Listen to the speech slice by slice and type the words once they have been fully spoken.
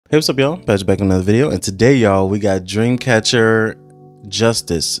Hey, what's up, y'all? Patrick back in another video, and today, y'all, we got Dreamcatcher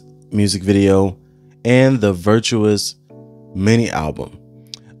Justice music video and the VirtuouS mini album.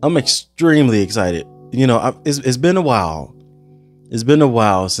 I'm extremely excited. You know, it's been a while. It's been a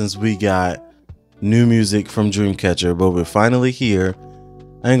while since we got new music from Dreamcatcher, but we're finally here.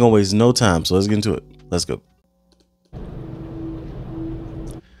 I ain't gonna waste no time, so let's get into it. Let's go.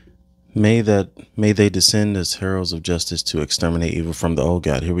 May they descend as heralds of justice to exterminate evil from the old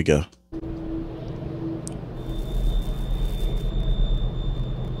God. Here we go.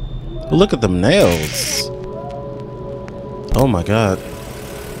 Look at them nails. Oh my God.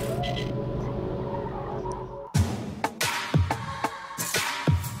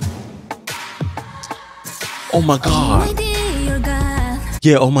 Oh my God.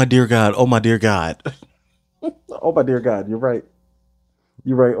 Yeah, oh my dear God. Oh my dear God. Oh my dear God. You're right.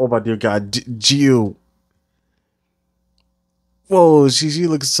 You're right. Oh my dear God. Jiu. Whoa, she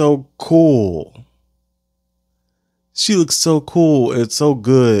looks so cool. She looks so cool and so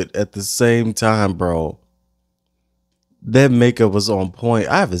good at the same time, bro. That makeup was on point.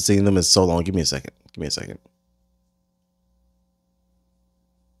 I haven't seen them in so long. Give me a second. Give me a second.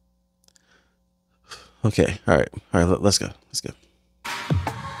 Okay. All right. All right. Let's go. Let's go.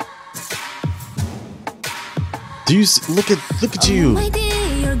 Do you look at you?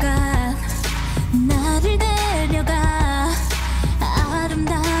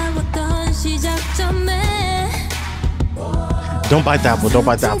 Don't bite that one. Don't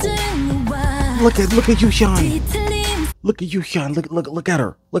bite that one. Look at you, Sean. Look at you, Sean. Look at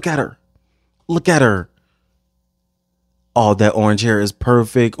her. Look at her. Look at her. Oh, that orange hair is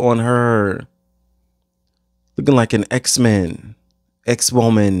perfect on her. Looking like an X-Men,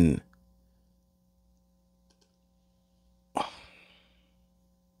 X-woman.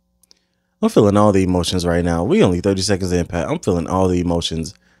 I'm feeling all the emotions right now. We only 30 seconds in, Pat. I'm feeling all the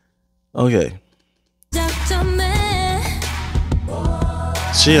emotions. Okay.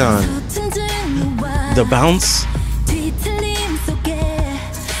 Xian. The bounce.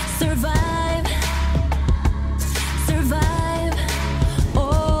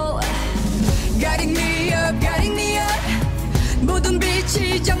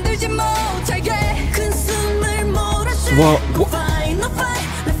 Well,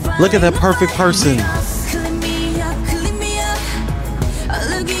 look at that perfect person.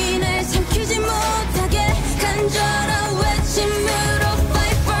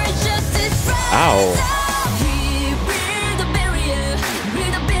 Ow.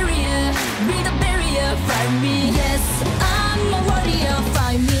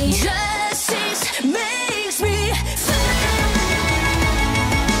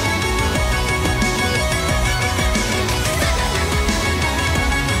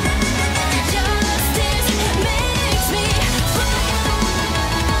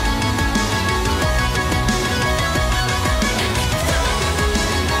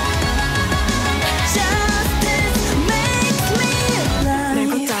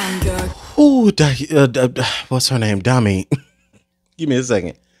 Ooh, what's her name? Dami. Give me a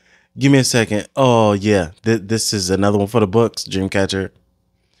second. Give me a second. Oh, yeah. This is another one for the books, Dreamcatcher.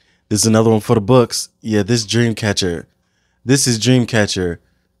 This is another one for the books. Yeah, this Dreamcatcher. This is Dreamcatcher.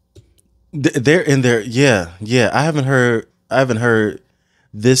 They're in there. Yeah, yeah. I haven't heard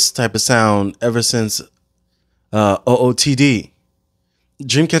this type of sound ever since OOTD.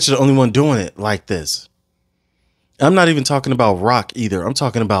 Dreamcatcher the only one doing it like this. I'm not even talking about rock either. I'm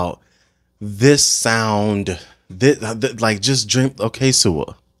talking about this sound, like just dream. Okay,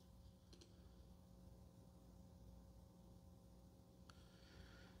 Sua.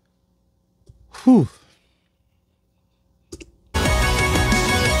 Whew.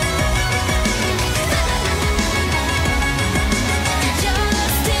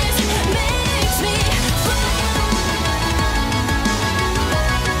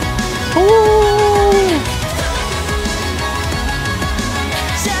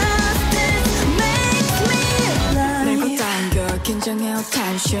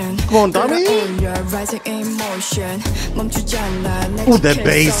 Come on, Dami. Oh, that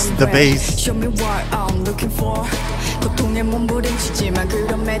bass, the bass.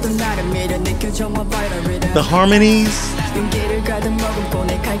 The harmonies.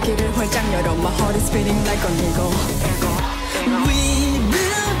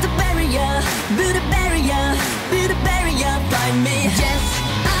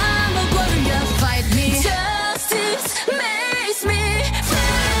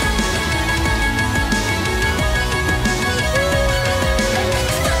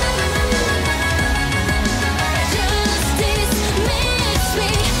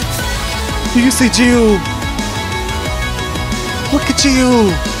 Do you see Jiu? Look at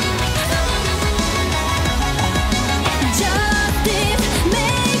you.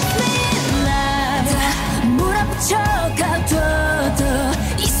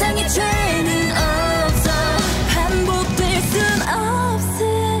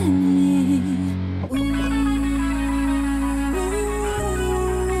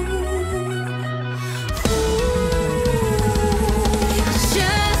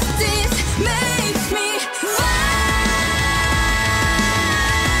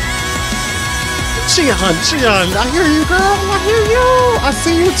 Shion, I hear you, girl. I hear you. I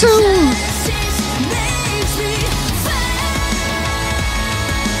see you too.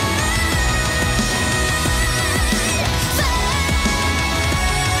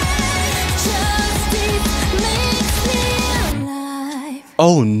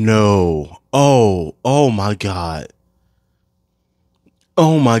 Oh no. Oh my God.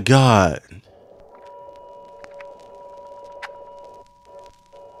 Oh my God.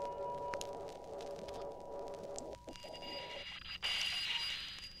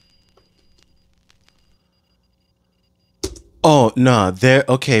 Oh, no, there.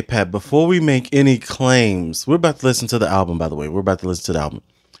 Okay, Pat, before we make any claims, we're about to listen to the album, by the way. We're about to listen to the album.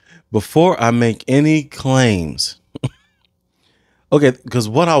 Before I make any claims, okay, because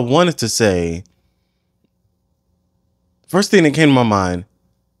what I wanted to say, first thing that came to my mind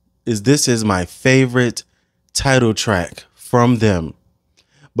is this is my favorite title track from them.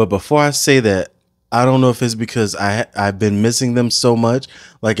 But before I say that, I don't know if it's because I've been missing them so much,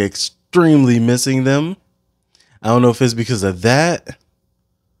 like extremely missing them. I don't know if it's because of that,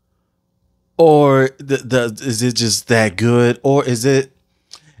 or is it just that good, or has it,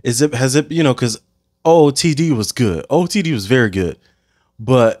 you know, because OOTD was good. OOTD was very good,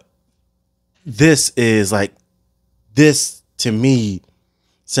 but this is like, this to me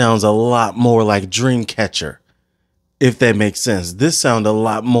sounds a lot more like Dreamcatcher, if that makes sense. This sounds a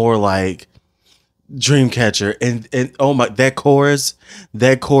lot more like Dreamcatcher, and oh my, that chorus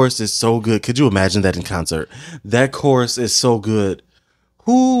is so good. Could you imagine that in concert? That chorus is so good.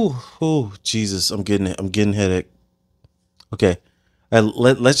 Whoo, Jesus, I'm getting headache. Okay,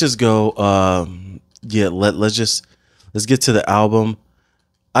 let's just go. Yeah, let's get to the album.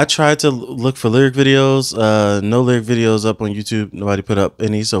 I tried to look for lyric videos. No lyric videos up on YouTube. Nobody put up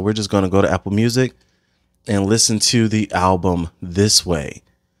any, so we're just gonna go to Apple Music and listen to the album this way.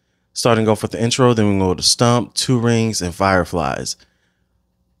 Starting off with the intro, then we go to Stomp, Two Rings, and Fireflies.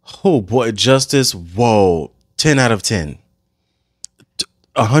 Oh boy, Justice, whoa, 10 out of 10.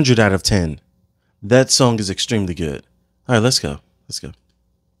 100 out of 10. That song is extremely good. All right, let's go. Let's go.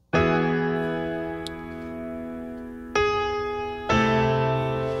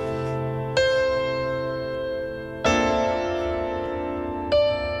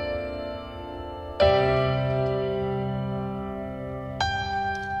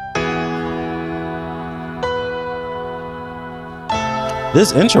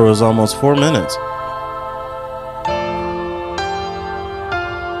 This intro is almost 4 minutes.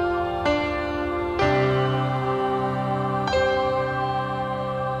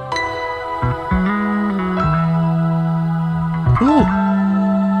 Ooh.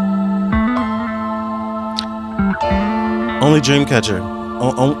 Only Dreamcatcher.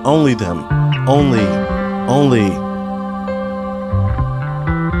 Only them. Only.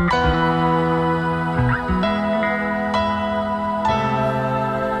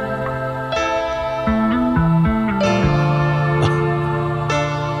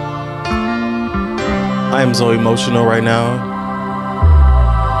 I am so emotional right now.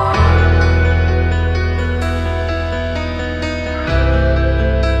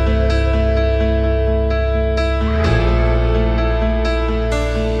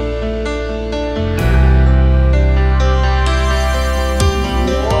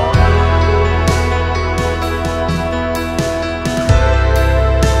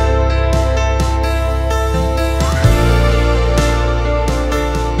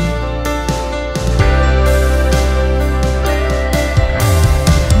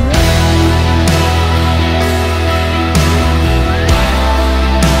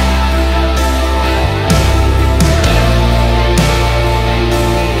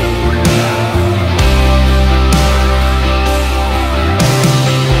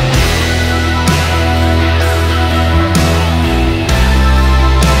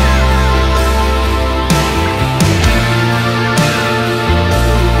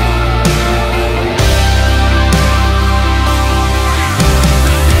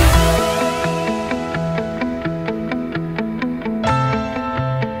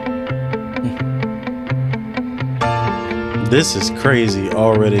 This is crazy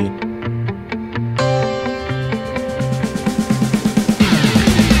already.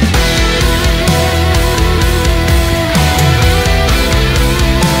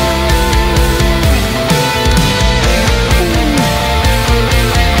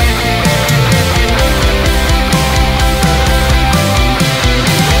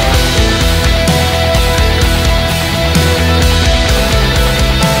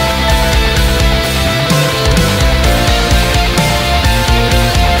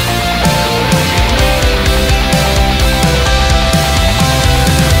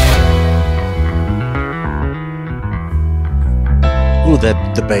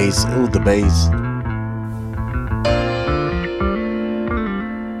 that the bass. Ooh, the bass.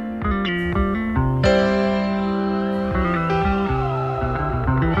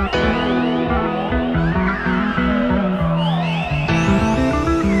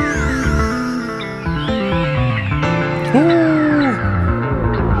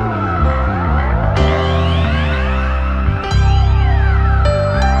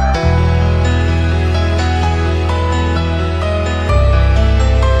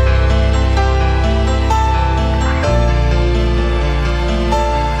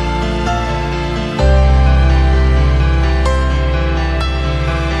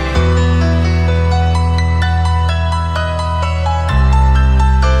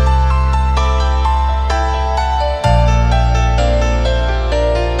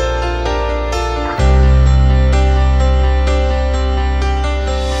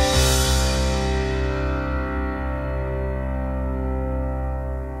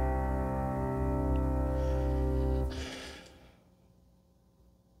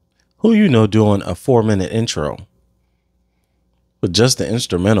 Who you know doing a 4-minute intro with just the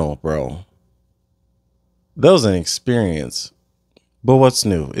instrumental, bro? That was an experience. But what's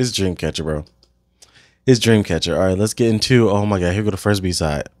new? It's Dreamcatcher, bro. It's Dreamcatcher. All right, let's get into, oh my God, here go the first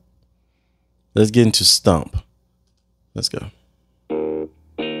B-side. Let's get into Stump. Let's go.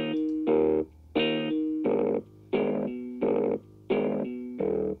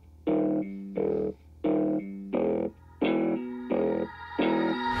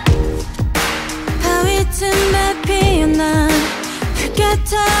 틈에 피어난 크게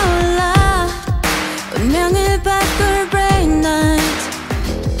타올라 운명을 바꿀 brain night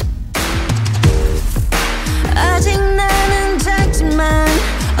아직 나는 작지만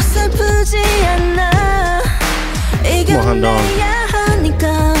어설프지 않아 이겨내야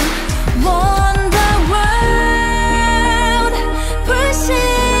하니까 Wonder World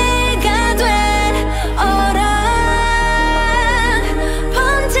불씨가 된 어라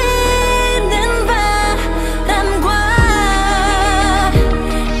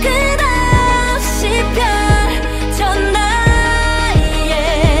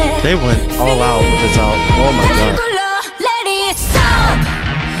They went all out with this out. Oh my God. Let it stop,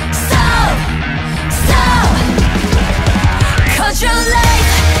 stop, stop. 'Cause your life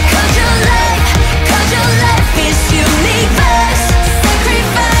is universe.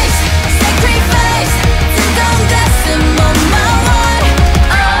 Sacrifice, sacrifice. 뜨거운 가슴 on my wall.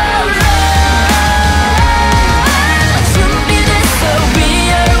 준비됐어, we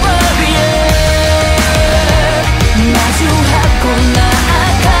are warrior. 마주하고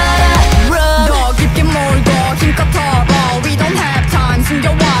나아가. We don't have time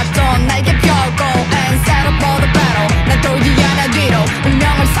숨겨왔던 나에게 펴고 and set up for the battle 날 돌지 않아 뒤로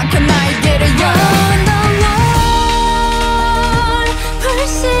운명을 삼켜 나에게로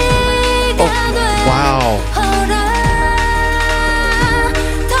불씨가 돼 wow.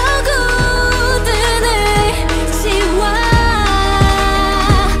 더 굳은 의지와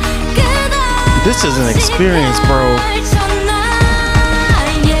This is an experience, bro.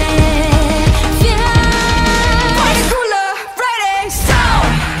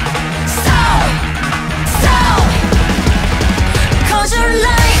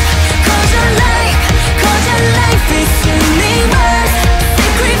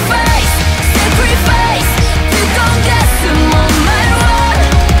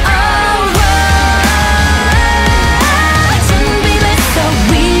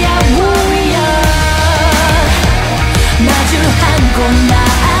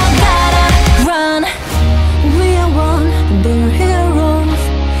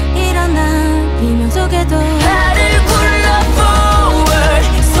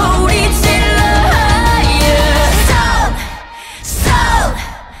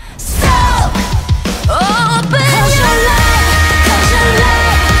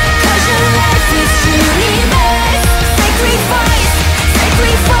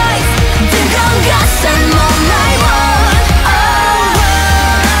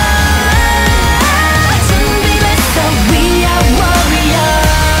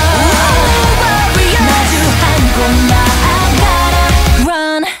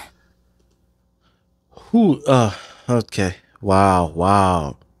 Okay.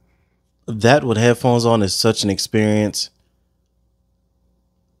 Wow. That with headphones on is such an experience.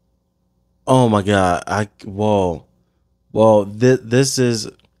 Oh my God. Whoa. This is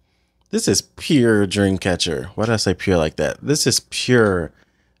pure Dreamcatcher. Why did I say pure like that? This is pure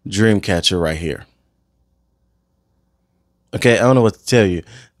Dreamcatcher right here. Okay, I don't know what to tell you.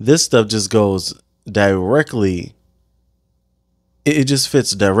 This stuff just goes directly. It just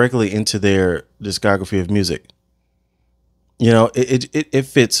fits directly into their discography of music. You know, it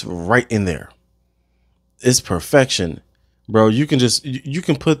fits right in there. It's perfection, bro. You can just you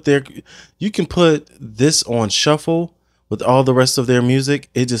can put this on shuffle with all the rest of their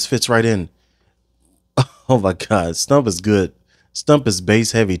music. It just fits right in. Oh my God, Stump is good. Stump is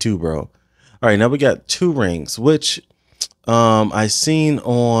bass heavy too, bro. All right, now we got Two Rings, which I seen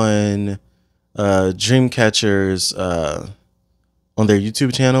on Dreamcatcher's on their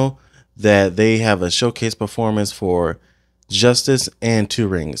YouTube channel that they have a showcase performance for Justice and Two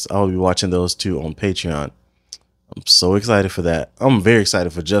Rings. I'll be watching those two on Patreon. I'm so excited for that. I'm very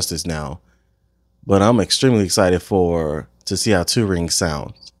excited for Justice now, but I'm extremely excited to see how Two Rings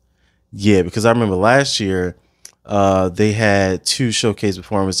sounds. Yeah, because I remember last year they had two showcase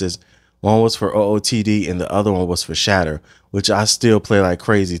performances. One was for OOTD and the other one was for Shatter, which I still play like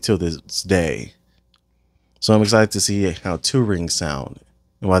crazy till this day. So I'm excited to see how Two Rings sound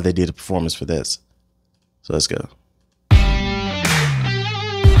and why they did a performance for this. So let's go.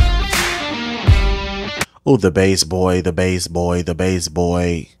 Oh, the bass boy, the bass boy, the bass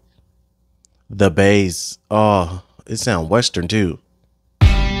boy. The bass. Oh, it sounds Western too.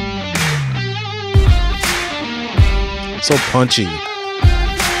 So punchy.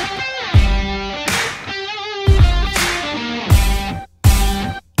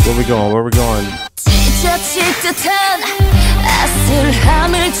 Where we going? Where we going?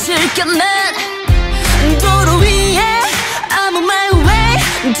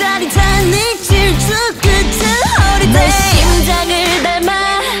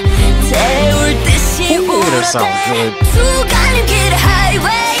 Ooh, that sounds good.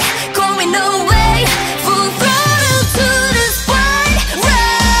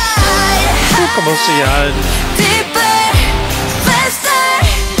 Come on, Sian.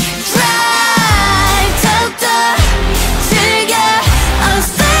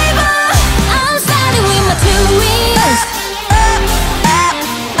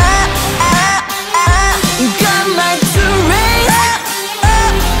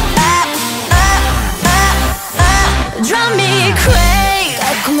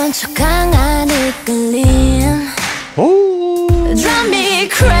 Ooh. Drive me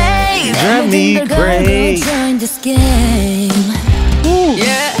crazy. Drive me crazy. Join this game.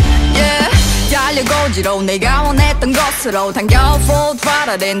 Yeah, yeah. 달려고지로 내가 원했던 것으로 당겨 full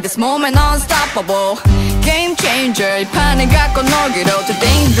throttle in this moment unstoppable. Game changer. 이 판을 갖고 놀기로 too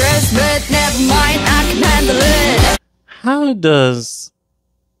dangerous, but never mind, I can handle it. How does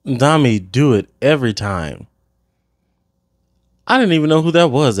Dami do it every time? I didn't even know who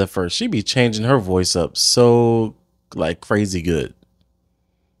that was at first. She be changing her voice up so like crazy good.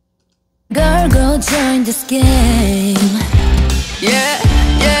 Girl, go join this game. Yeah,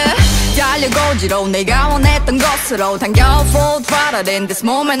 yeah. 달려고지로 내가 원했던 것으로 당겨 full throttle in this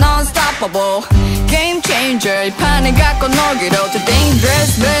moment unstoppable. Game changer. 이 판을 갖고 놀기로 too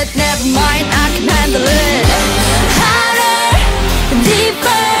dangerous, but never mind, I can handle it. Harder,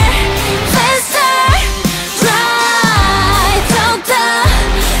 deeper, faster. Drive, 더욱더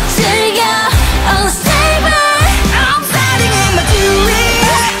즐겨, oh savor. I'm fighting in my duties.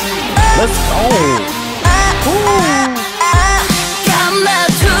 Let's go. Got my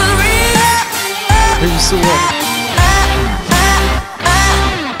touring. Are you so up?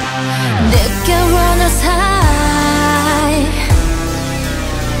 They run us high.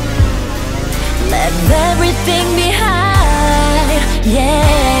 Leave everything behind.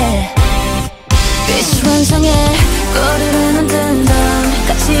 Yeah. 빛이 완성해 꼬리를 흔든다.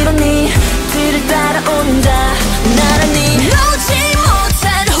 가치로 네 뒤를 따라온다. 나란히 놓지 못한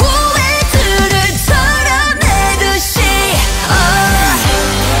후회들을 털어내듯이.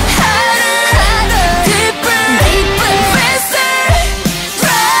 Harder, deeper, faster.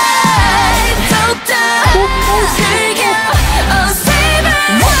 Drive, 더욱더 즐겨, oh savor.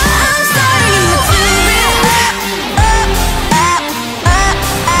 I'm starting in my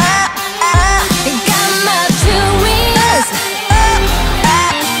got my two wings.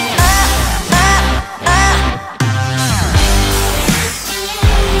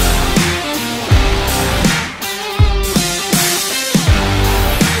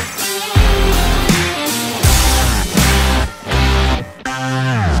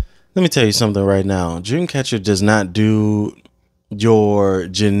 Let me tell you something right now. Dreamcatcher does not do your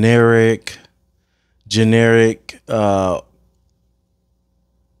generic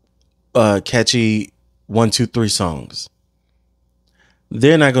catchy 1, 2, 3 songs.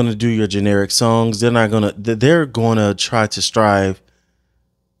 They're not going to do your generic songs. They're going to try to strive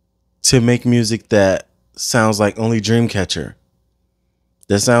to make music that sounds like only Dreamcatcher.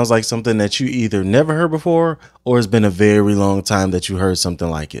 That sounds like something that you either never heard before or it's been a very long time that you heard something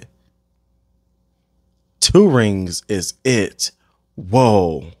like it. 2 Rings is it.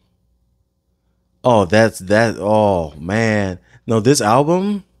 Whoa. Oh, that's that. Oh man. No, this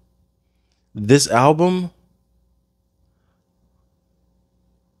album. All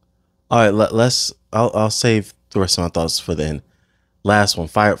right, let's. I'll save the rest of my thoughts for the end. Last one.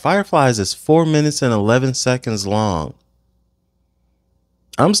 Fireflies is 4 minutes and 11 seconds long.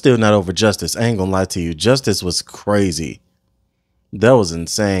 I'm still not over Justice. I ain't gonna lie to you. Justice was crazy. That was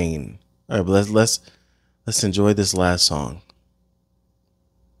insane. All right, but let's enjoy this last song.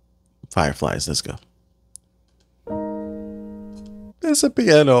 Fireflies. Let's go. It's a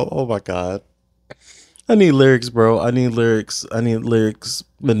piano. Oh my god. I need lyrics, bro. I need lyrics.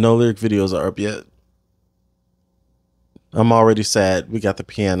 But no lyric videos are up yet. I'm already sad. We got the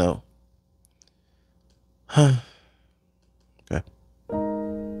piano. Huh. Okay.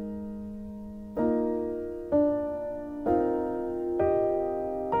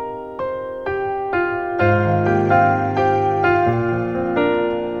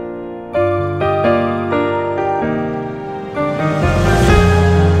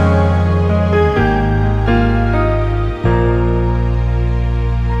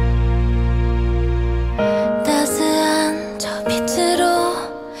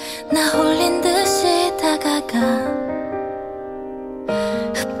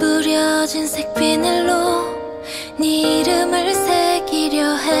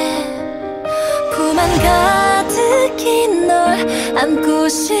 안고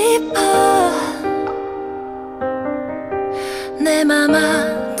싶어 내 맘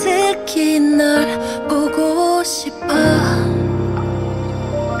아득히 널 보고 싶어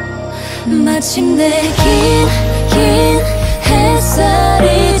마침내 긴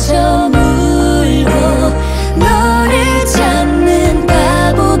햇살이 저물고 너를 잡는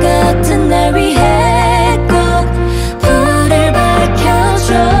바보 같은 날 위해 꼭 불을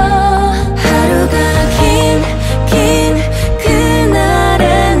밝혀줘 하루가 긴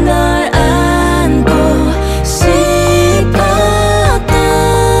그날에 널 안고 싶었던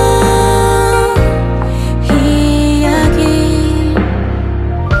이야기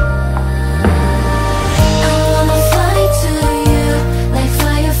I wanna fly to you like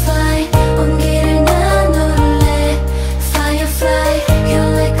firefly 온 길을 나눌래 firefly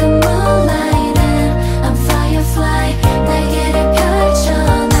You're like a moonlight and I'm firefly 날개를 펼쳐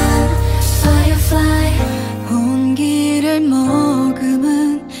난 firefly 온 길을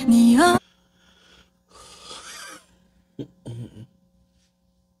머금은 네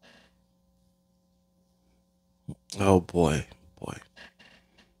Oh boy.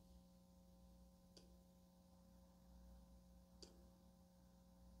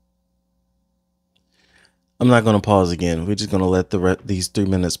 I'm not going to pause again. We're just going to let these 3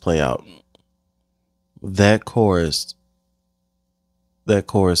 minutes play out. That chorus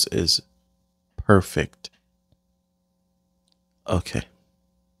is perfect. Okay.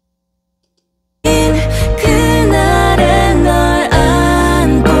 그날에 널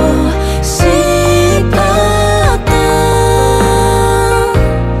안고 싶었던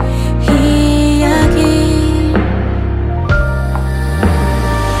이야기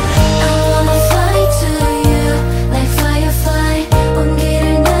I wanna fly to you like firefly 온 길을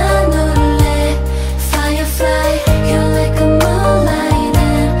나눌래 firefly You're like a moonlight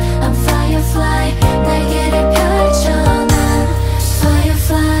and I'm firefly 날개를 펼쳐 난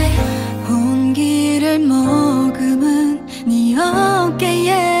firefly 온 길을 머금은 네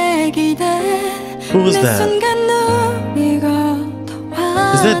어깨에 기대 Who was that?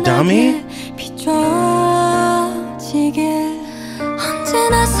 Is that Dami? 비춰지게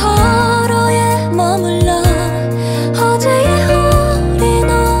언제나 서로에 머물러 어제의 우린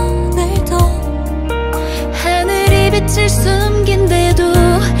오늘도 하늘이 빛을 숨긴데도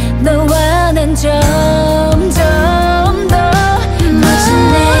너와 난 점점 더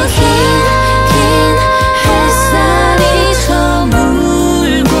마침내 긴 햇살이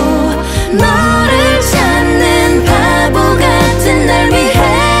저물고 너를 찾는 바보 같은 날 위해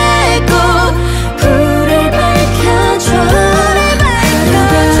꼭 불을 밝혀줘 하루가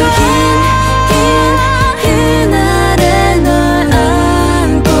긴 그날에 널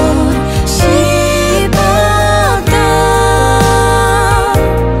안고 싶었던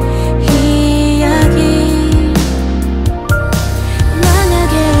이야기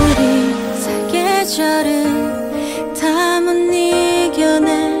만약에 우리 사계절은 다 못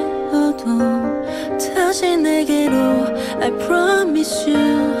이겨내어도 다시 내게로 I promise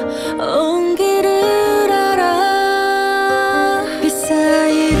you 온 길을 알아 빛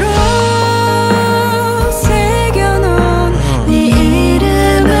사이로 새겨놓은 네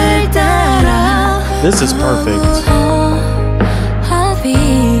이름을 따라 This is perfect. I'll be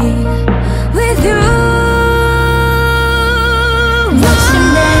with you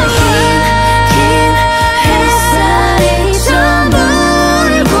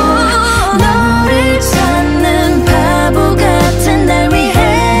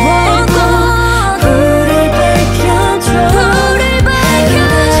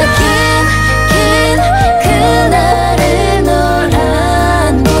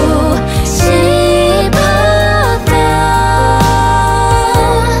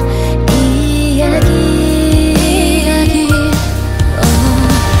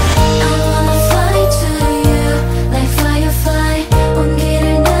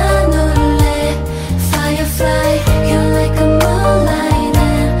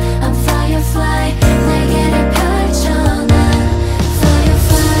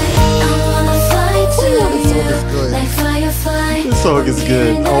is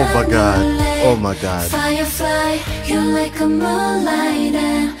good. Oh my god. Oh my god. Firefly, you're like a moonlight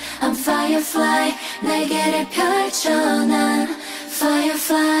and I'm firefly. 날개를 펼쳐 난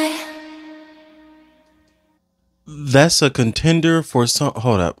firefly. That's a contender for some.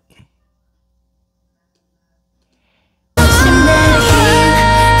 Hold up.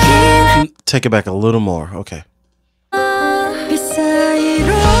 Take it back a little more. Okay.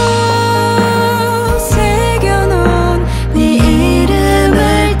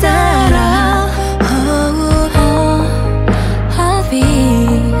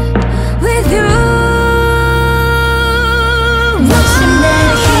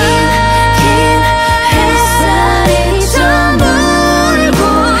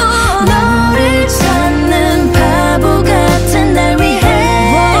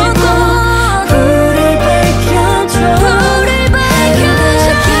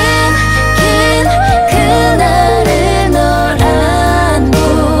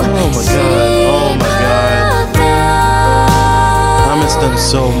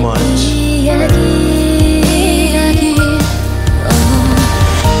 So much.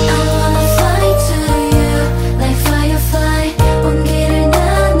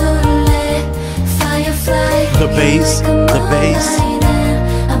 The bass, the bass.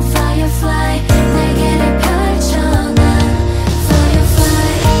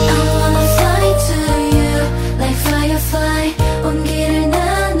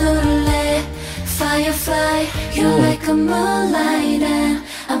 You're like a moonlight and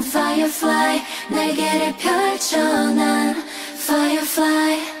I'm firefly. 날개를 펼쳐 난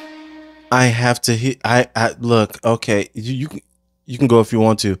firefly. I have to hear. I look. Okay, you can go if you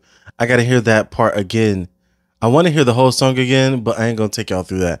want to. I gotta hear that part again. I want to hear the whole song again, but I ain't gonna take y'all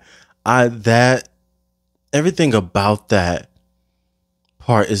through that. That everything about that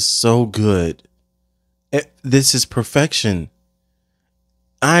part is so good. This is perfection.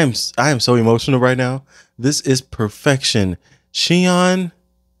 I am so emotional right now. This is perfection. Xion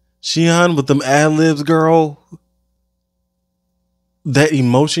with them ad-libs, girl. That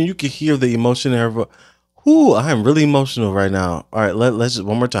emotion, you can hear the emotion in her voice. Whoo, I am really emotional right now. All right, let's just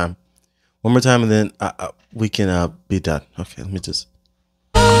one more time, and then we can be done. Okay, let me just.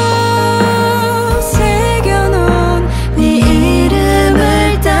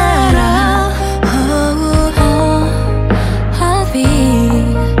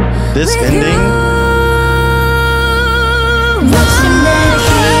 This ending.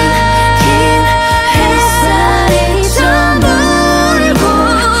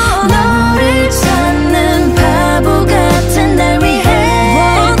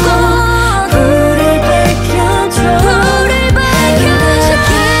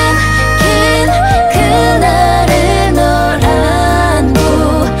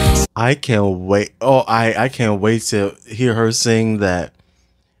 I can't wait. Oh, I can't wait to hear her sing that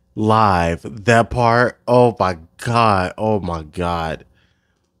live. That part. Oh my god. Oh my god.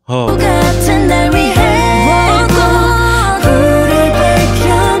 Oh.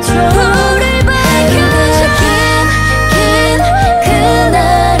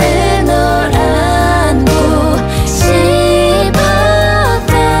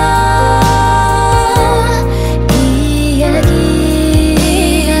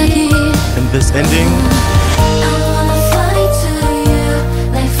 And this ending.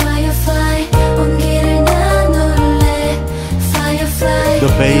 The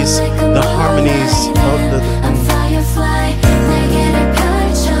bass, the harmonies,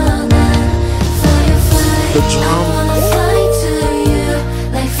 the drum.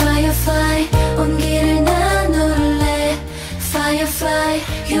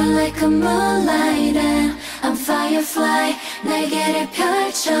 You're like a moonlight and I'm firefly. 날개를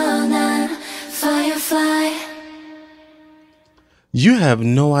펼쳐 난 firefly. You have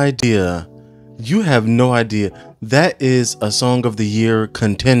no idea. You have no idea. That is a Song of the Year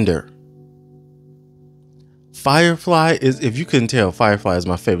contender. Firefly is, if you couldn't tell, Firefly is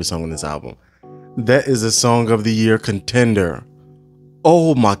my favorite song on this album. That is a Song of the Year contender.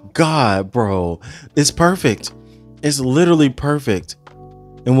 Oh my God, bro. It's perfect. It's literally perfect.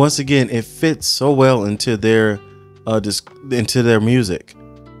 And once again, it fits so well into their music.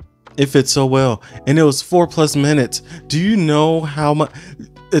 It fits so well. And it was 4+ minutes. Do you know how much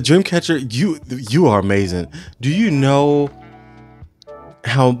Dreamcatcher, you are amazing. Do you know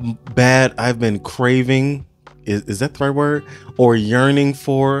how bad I've been craving? Is that the right word? Or yearning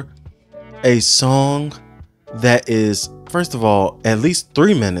for a song that is, first of all, at least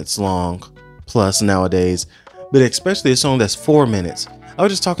 3 minutes long plus nowadays, but especially a song that's 4 minutes. I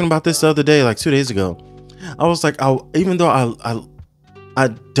was just talking about this the other day, like 2 days ago. I was like, even though I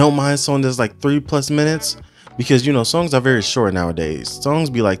don't mind a song that's like 3+ minutes, because you know songs are very short nowadays. Songs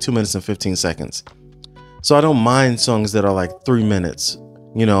be like 2 minutes and 15 seconds. So I don't mind songs that are like 3 minutes,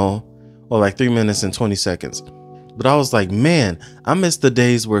 you know, or like 3 minutes and 20 seconds. But I was like, man, I miss the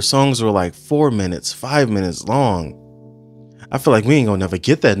days where songs were like 4 minutes, 5 minutes long. I feel like we ain't gonna never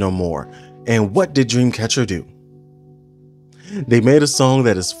get that no more. And what did Dreamcatcher do? They made a song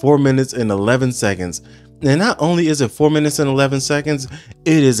that is 4 minutes and 11 seconds. And not only is it 4 minutes and 11 seconds,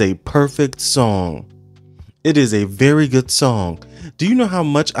 it is a perfect song. It is a very good song. Do you know how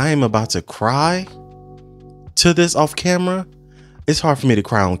much I am about to cry to this off camera? It's hard for me to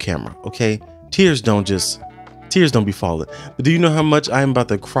cry on camera, okay? Tears don't be falling. But do you know how much I am about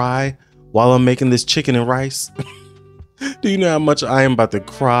to cry while I'm making this chicken and rice? Do you know how much I am about to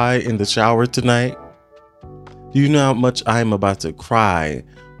cry in the shower tonight? Do you know how much I am about to cry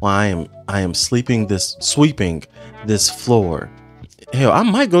while I am sweeping this floor? Hell, I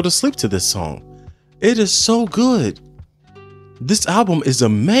might go to sleep to this song. It is so good. This album is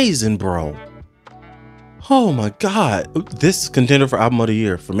amazing, bro. Oh my God. This is contender for album of the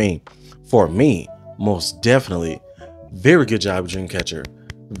year for me. For me, most definitely. Very good job, Dreamcatcher.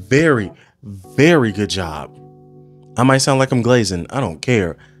 Very, very good job. I might sound like I'm glazing. I don't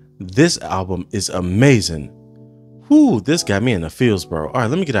care. This album is amazing. Whoo, this got me in the feels, bro. All right,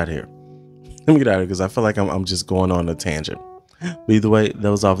 let me get out of here. Let me get out of here because I feel like I'm just going on a tangent. But either way, that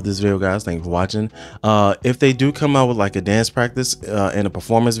was all for this video, guys. Thank you for watching. If they do come out with like a dance practice and a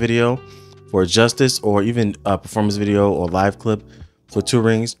performance video for Justice, or even a performance video or live clip for Two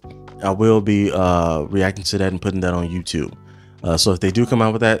Rings, I will be reacting to that and putting that on YouTube. So if they do come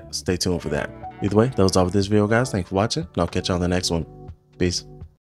out with that, stay tuned for that. Either way, that was all for this video, guys. Thanks for watching, and I'll catch you on the next one. Peace.